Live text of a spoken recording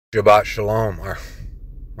Shabbat shalom, or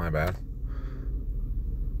my bad.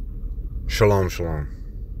 Shalom, shalom.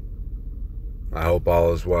 I hope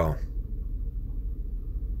all is well.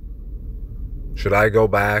 Should I go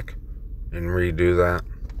back and redo that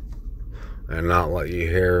and not let you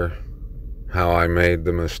hear how I made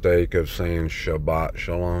the mistake of saying Shabbat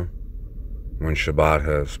shalom when Shabbat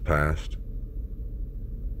has passed?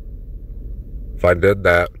 If I did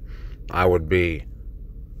that, I would be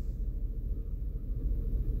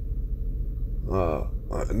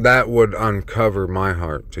that would uncover my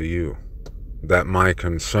heart to you. That my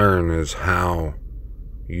concern is how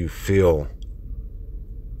you feel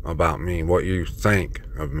about me, what you think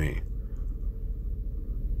of me.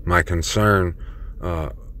 My concern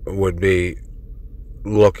would be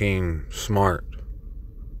looking smart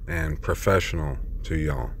and professional to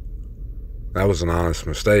y'all. That was an honest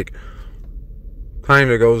mistake.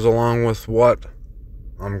 Kind of goes along with what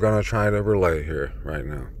I'm going to try to relay here right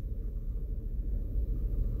now.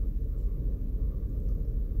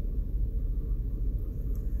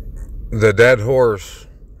 The dead horse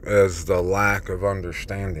is the lack of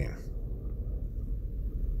understanding.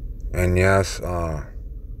 And yes, that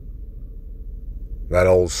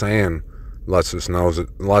old saying lets us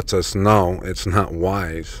know it's not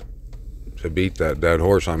wise to beat that dead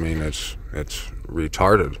horse. I mean, it's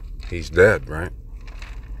retarded. He's dead, right?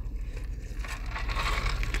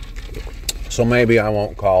 So maybe I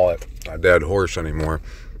won't call it a dead horse anymore.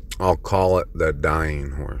 I'll call it the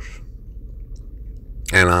dying horse.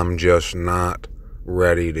 And I'm just not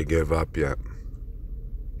ready to give up yet.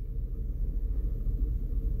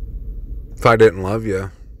 If I didn't love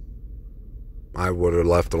you, I would have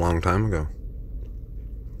left a long time ago.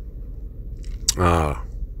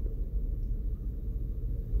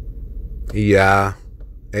 Yeah,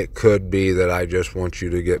 it could be that I just want you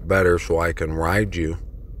to get better so I can ride you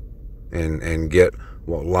and get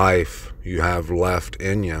what life you have left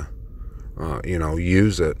in you.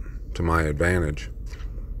 Use it to my advantage.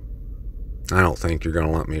 I don't think you're going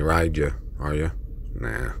to let me ride you, are you?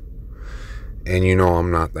 Nah. And you know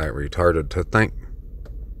I'm not that retarded to think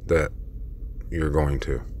that you're going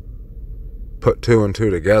to. Put two and two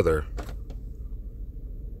together.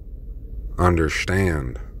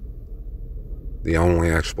 Understand. The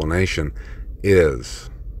only explanation is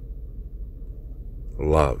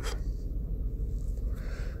love.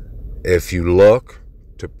 If you look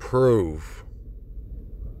to prove,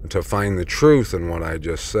 to find the truth in what I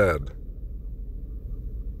just said,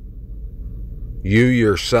 you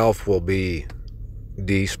yourself will be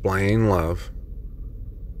displaying love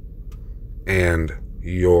and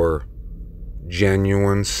your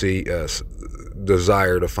genuine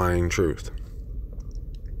desire to find truth.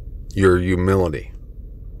 Your humility.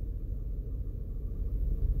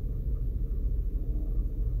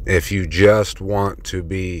 If you just want to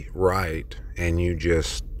be right and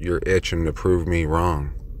you're itching to prove me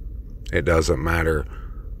wrong, it doesn't matter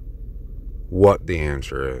what the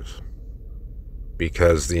answer is.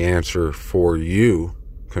 Because the answer for you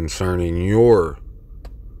concerning your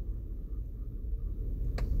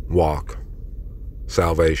walk,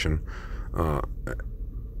 salvation,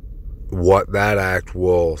 what that act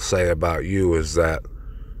will say about you is that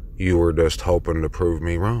you were just hoping to prove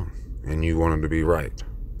me wrong and you wanted to be right.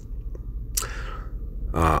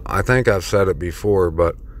 I think I've said it before,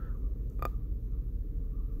 but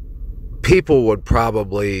people would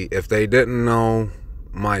probably, if they didn't know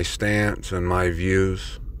my stance and my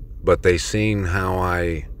views, but they seen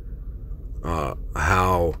how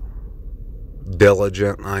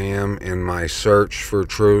diligent I am in my search for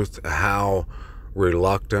truth, how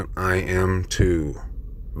reluctant I am to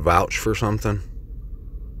vouch for something,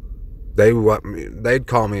 they'd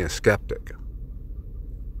call me a skeptic.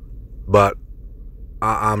 But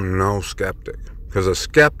I'm no skeptic, because a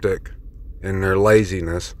skeptic, in their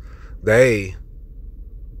laziness, they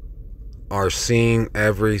are seeing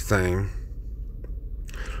everything.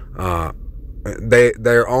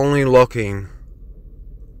 They're only looking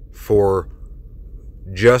for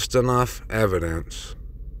just enough evidence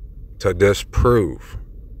to disprove.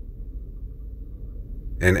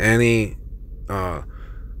 And any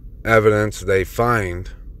evidence they find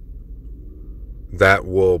that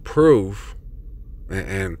will prove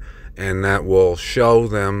and that will show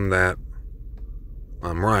them that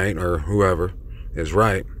I'm right, or whoever is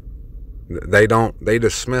right, they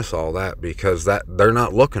dismiss all that, because they're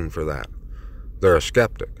not looking for that. They're a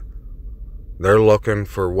skeptic. They're looking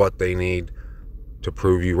for what they need to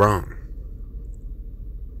prove you wrong.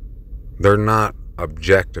 They're not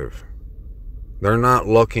objective. They're not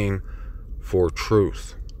looking for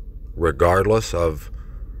truth, regardless of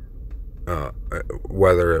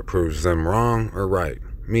whether it proves them wrong or right.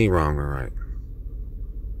 me wrong or right.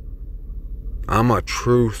 I'm a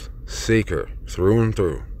truth seeker through and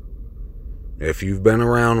through. If you've been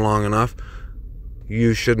around long enough,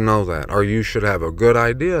 you should know that, or you should have a good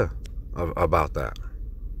idea about that.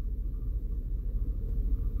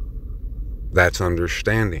 That's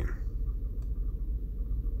understanding.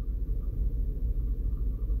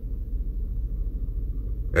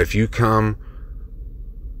 If you come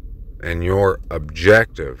and you're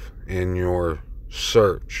objective in your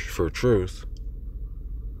search for truth,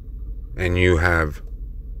 and you have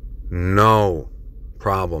no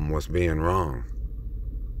problem with being wrong,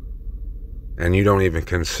 and you don't even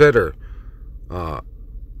consider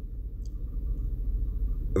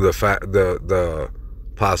the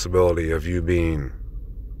possibility of you being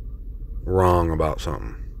wrong about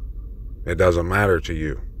something, it doesn't matter to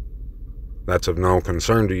you. That's of no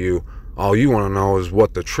concern to you. All you want to know is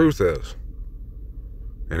what the truth is.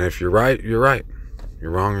 And if you're right, you're right.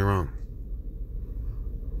 You're wrong, you're wrong.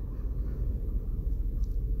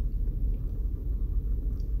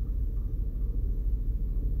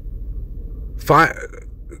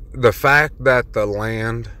 The fact that the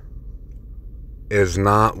land is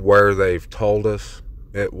not where they've told us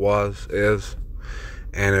it is,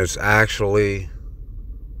 and it's actually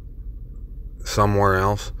somewhere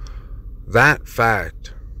else, that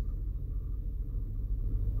fact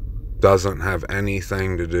doesn't have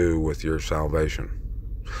anything to do with your salvation.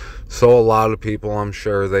 So a lot of people, I'm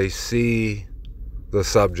sure, they see the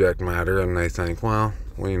subject matter and they think, well,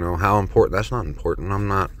 you know, how important? That's not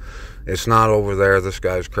important. It's not over there. This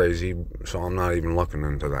guy's crazy, so I'm not even looking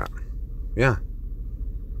into that. Yeah.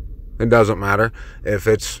 It doesn't matter if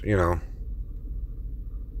it's, you know,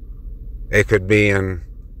 it could be in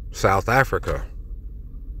South Africa,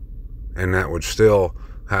 and that would still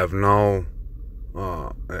have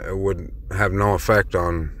it would have no effect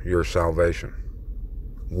on your salvation.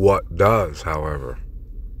 What does, however,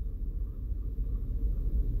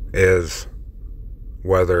 is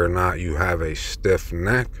whether or not you have a stiff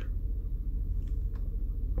neck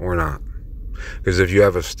or not. Because if you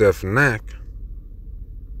have a stiff neck,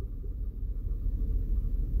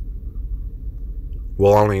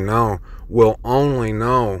 we'll only know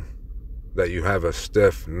that you have a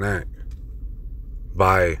stiff neck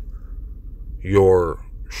by your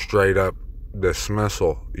straight up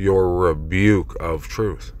dismissal, your rebuke of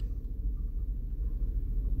truth.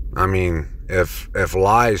 I mean, if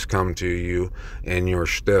lies come to you and your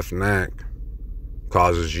stiff neck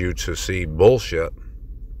causes you to see bullshit,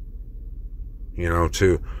 you know,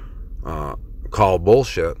 to call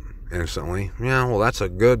bullshit instantly, yeah, well, that's a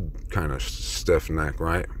good kind of stiff neck,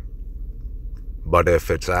 right? But if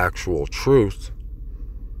it's actual truth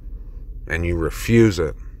and you refuse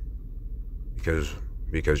it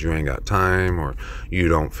because you ain't got time, or you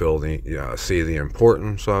don't see the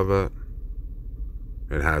importance of it,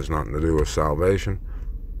 it has nothing to do with salvation.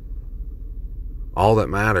 All that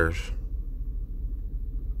matters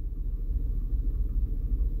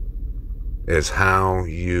is how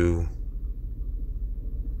you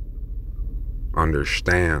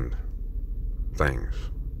understand things.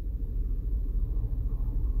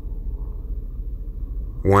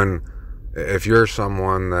 If you're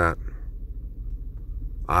someone that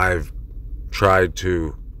I've tried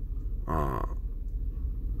to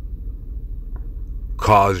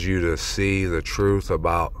cause you to see the truth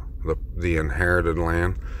about the inherited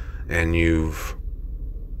land, and you've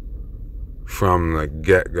from the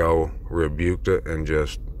get-go rebuked it and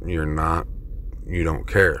just you don't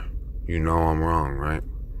care, you know I'm wrong, right?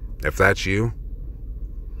 If that's you,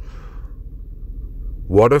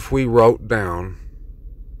 what if we wrote down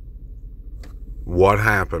what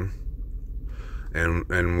happened,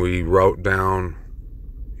 and we wrote down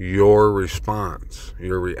your response,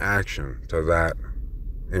 your reaction to that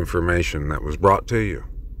information that was brought to you?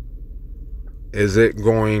 Is it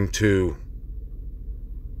going to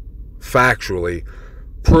factually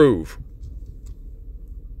prove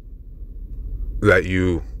that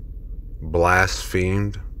you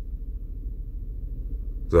blasphemed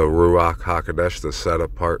the Ruach HaKodesh, the set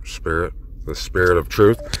apart spirit, the spirit of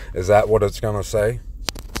truth? Is that what it's going to say?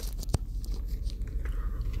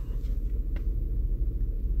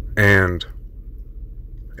 And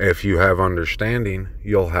if you have understanding,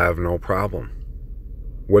 you'll have no problem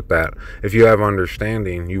with that. If you have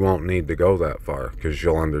understanding, you won't need to go that far, because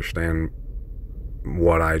you'll understand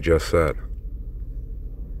what I just said.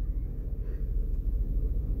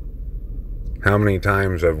 How many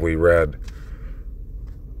times have we read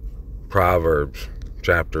Proverbs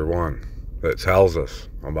chapter 1 that tells us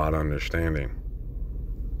about understanding?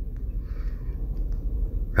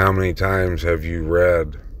 How many times have you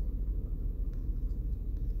read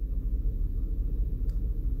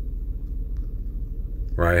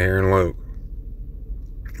right here in Luke,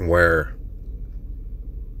 where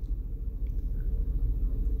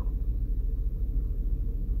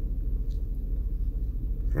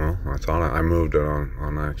well, I thought I moved it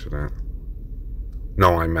on accident.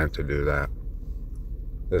 No, I meant to do that.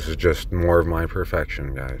 This is just more of my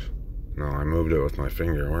perfection, guys. No, I moved it with my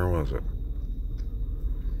finger. Where was it?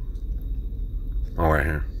 Oh, right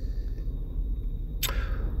here.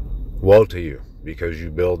 Woe to you, because you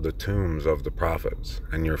build the tombs of the prophets,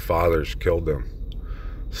 and your fathers killed them.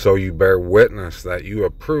 So you bear witness that you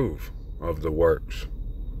approve of the works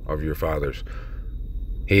of your fathers.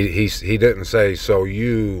 He didn't say, so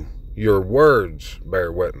your words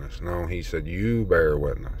bear witness. No, he said, you bear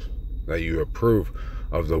witness that you approve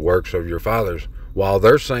of the works of your fathers, while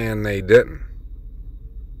they're saying they didn't.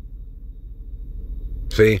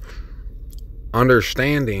 See,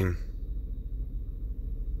 understanding,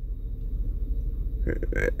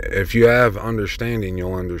 if you have understanding,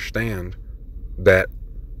 you'll understand that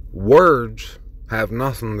words have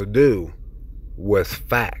nothing to do with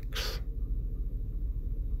facts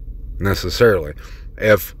necessarily.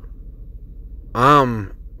 If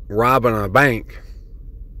I'm robbing a bank,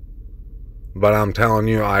 but I'm telling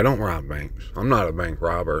you I don't rob banks, I'm not a bank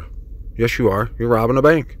robber. Yes, you are. You're robbing a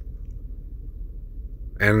bank.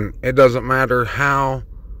 And it doesn't matter how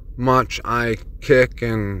much I kick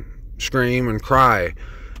and scream and cry,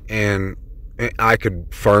 and I could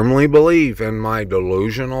firmly believe in my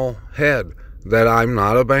delusional head that I'm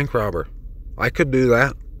not a bank robber. I could do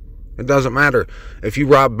that. It doesn't matter. If you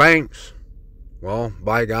rob banks, well,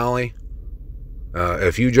 by golly,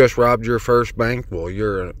 if you just robbed your first bank, well,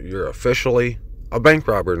 you're officially a bank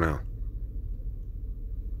robber now.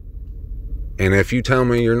 And if you tell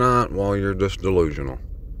me you're not, well, you're just delusional,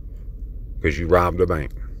 because you robbed a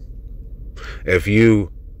bank. If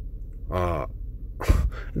you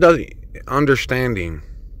understanding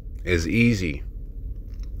is easy.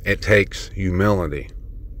 It takes humility.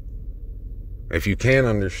 If you can't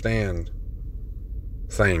understand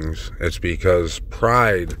things, it's because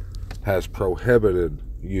pride has prohibited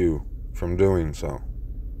you from doing so.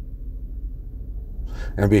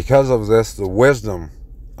 And because of this, the wisdom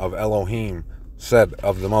of Elohim said,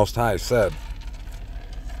 of the Most High said,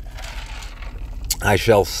 I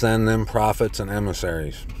shall send them prophets and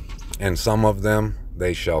emissaries, and some of them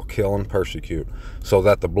they shall kill and persecute, so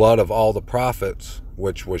that the blood of all the prophets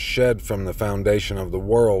which was shed from the foundation of the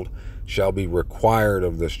world shall be required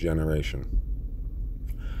of this generation.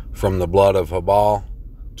 From the blood of Habal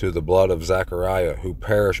to the blood of Zechariah, who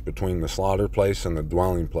perished between the slaughter place and the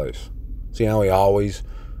dwelling place. See how he always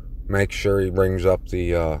makes sure he brings up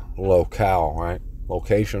the locale, right?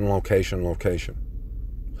 Location, location, location.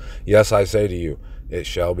 Yes, I say to you, it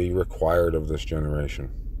shall be required of this generation.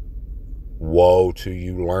 Woe to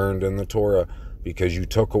you learned in the Torah, because you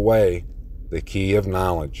took away the key of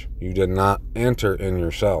knowledge. You did not enter in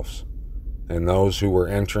yourselves, and those who were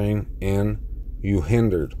entering in you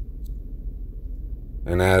hindered.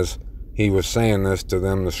 And as he was saying this to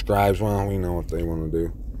them, the scribes, well, we know what they want to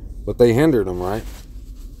do, but they hindered them, right?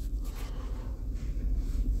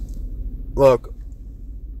 Look,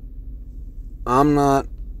 I'm not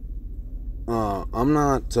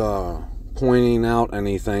pointing out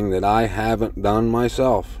anything that I haven't done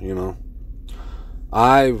myself. You know,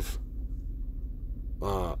 I've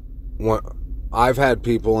had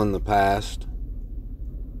people in the past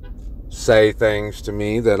say things to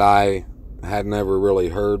me that I had never really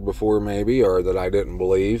heard before, maybe, or that I didn't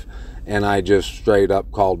believe, and I just straight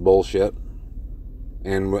up called bullshit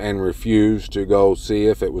and refused to go see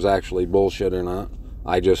if it was actually bullshit or not.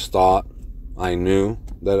 I just thought I knew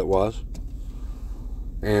that it was.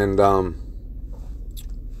 And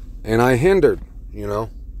I hindered, you know.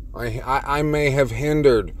 I may have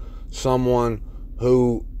hindered someone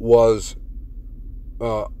who was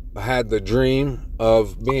had the dream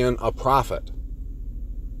of being a prophet,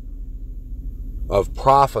 of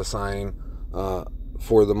prophesying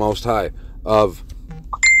for the Most High, of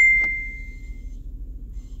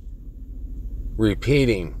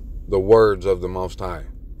repeating the words of the Most High,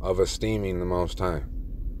 of esteeming the Most High.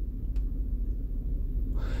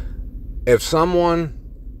 If someone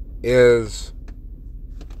is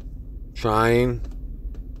trying,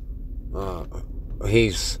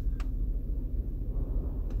 he's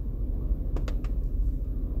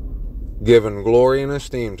given glory and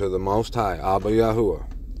esteem to the Most High, Abba Yahuwah.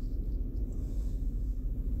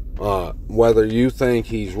 Whether you think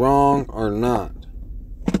he's wrong or not,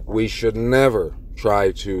 we should never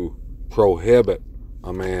try to prohibit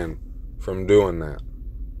a man from doing that.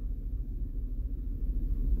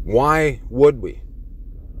 Why would we?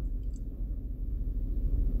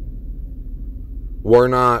 We're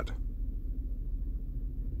not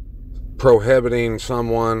prohibiting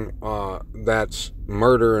someone that's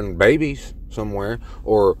murdering babies somewhere,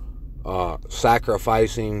 or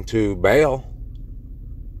sacrificing to Baal,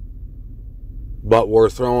 but we're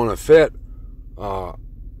throwing a fit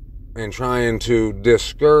and trying to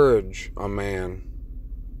discourage a man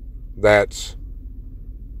that's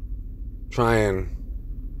trying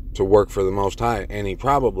to work for the Most High, and he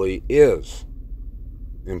probably is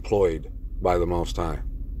employed by the Most High.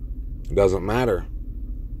 It doesn't matter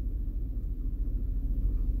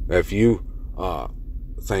if you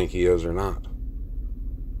think he is or not.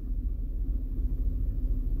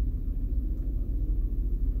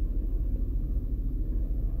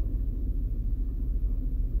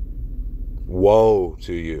 Woe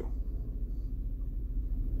to you.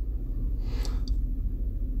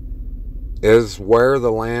 Is where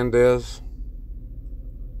the land is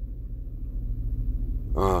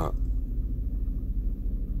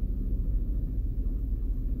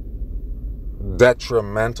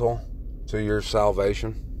detrimental to your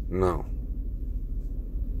salvation? No.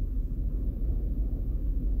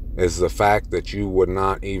 Is the fact that you would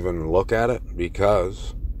not even look at it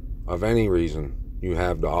because of any reason you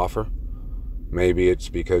have to offer? Maybe it's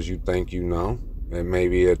because you think you know, and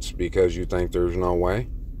maybe it's because you think there's no way.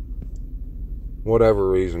 Whatever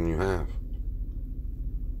reason you have,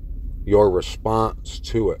 your response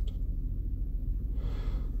to it.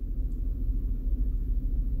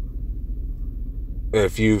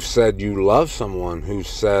 If you've said you love someone who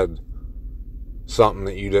said something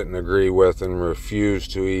that you didn't agree with and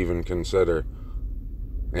refused to even consider,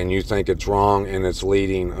 and you think it's wrong and it's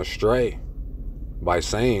leading astray by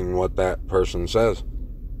saying what that person says,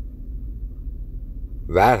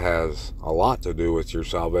 that has a lot to do with your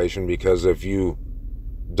salvation, because if you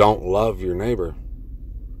don't love your neighbor,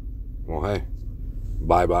 well, hey,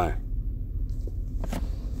 bye-bye.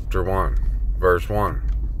 Chapter 1, verse 1,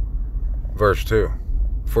 verse 2.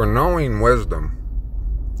 For knowing wisdom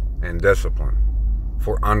and discipline,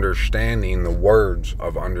 for understanding the words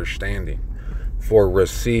of understanding, for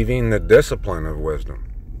receiving the discipline of wisdom,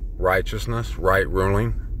 righteousness, right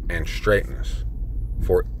ruling, and straightness,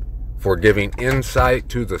 for giving insight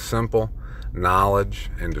to the simple, knowledge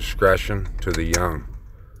and discretion to the young.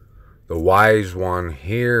 The wise one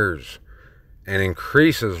hears and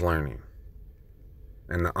increases learning,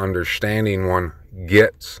 and the understanding one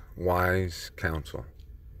gets wise counsel.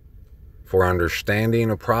 For understanding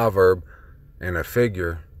a proverb and a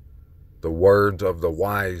figure, the words of the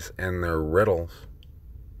wise and their riddles.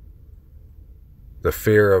 The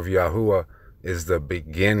fear of Yahuwah is the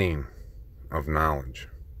beginning of knowledge,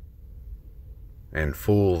 and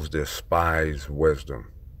fools despise wisdom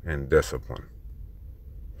and discipline.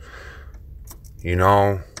 You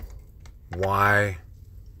know why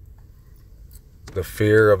the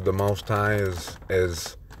fear of the Most High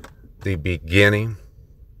is the beginning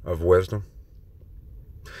of wisdom?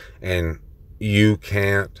 And you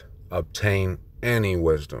can't obtain any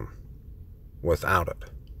wisdom without it.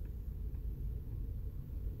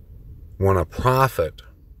 When a prophet,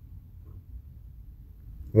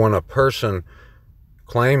 when a person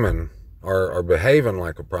claiming or behaving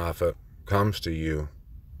like a prophet comes to you,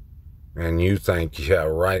 and you think, yeah,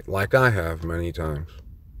 right, like I have many times,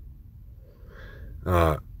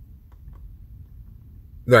 there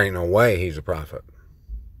ain't no way he's a prophet.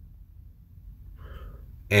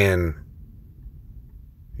 And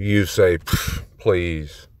you say,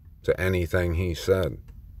 please, to anything he said.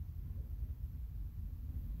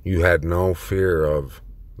 You had no fear of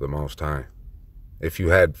the Most High. If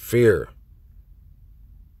you had fear,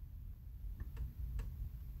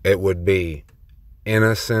 it would be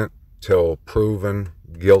innocent till proven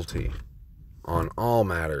guilty on all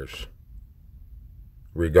matters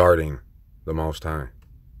regarding the Most High.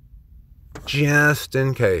 Just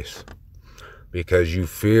in case. Because you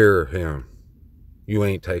fear him, you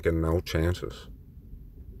ain't taking no chances.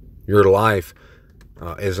 Your life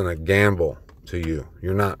isn't a gamble to you.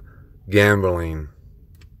 You're not gambling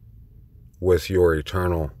with your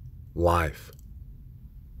eternal life.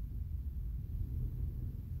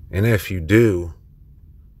 And if you do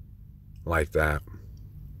like that,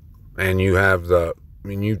 and you have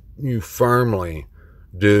you firmly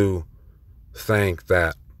do think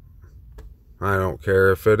that, I don't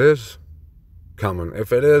care if it is coming,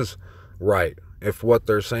 if it is right, if what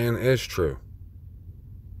they're saying is true,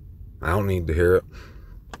 I don't need to hear it.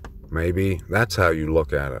 Maybe that's how you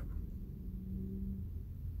look at it.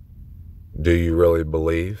 Do you really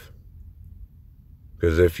believe?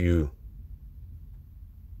 Because if you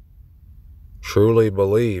truly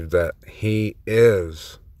believe that he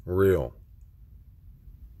is real,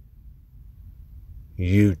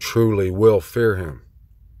 you truly will fear him,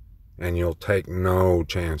 and you'll take no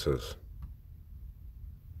chances.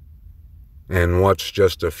 And what's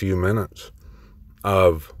just a few minutes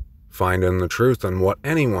of finding the truth in what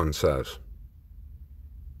anyone says?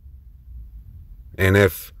 And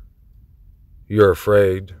if you're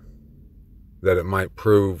afraid that it might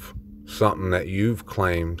prove something that you've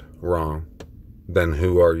claimed wrong, then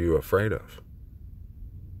who are you afraid of?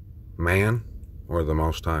 Man or the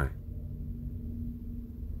Most High?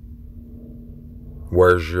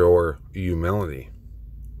 Where's your humility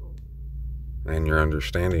and your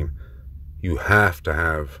understanding? You have to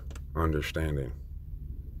have understanding,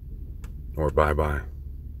 or bye-bye.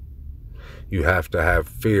 You have to have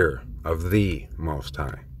fear of the Most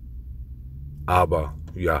High. Abba,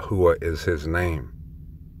 Yahuwah is his name.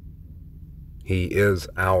 He is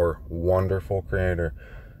our wonderful creator,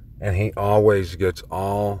 and he always gets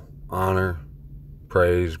all honor,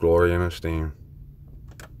 praise, glory, and esteem.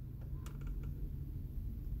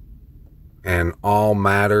 And all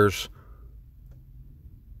matters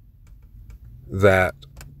that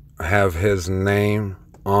have his name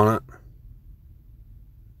on it,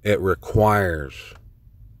 it requires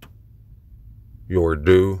your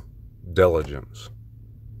due diligence.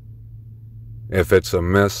 If it's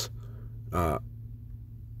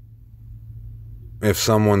if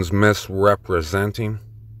someone's misrepresenting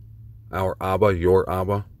our Abba, your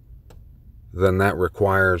Abba, then that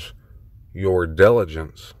requires your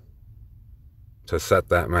diligence to set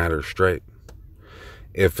that matter straight.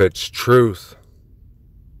 If it's truth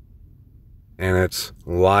and it's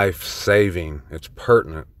life-saving, it's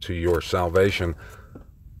pertinent to your salvation,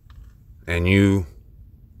 and you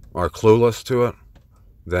are clueless to it,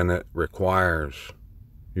 then it requires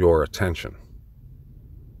your attention.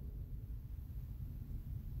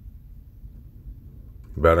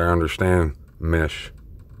 You better understand, Mish.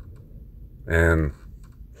 And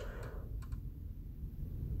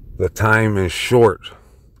the time is short.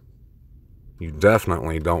 You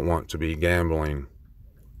definitely don't want to be gambling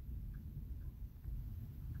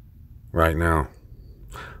right now.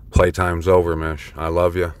 Playtime's over, Mish. I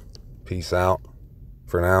love you. Peace out.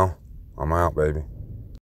 For now, I'm out, baby.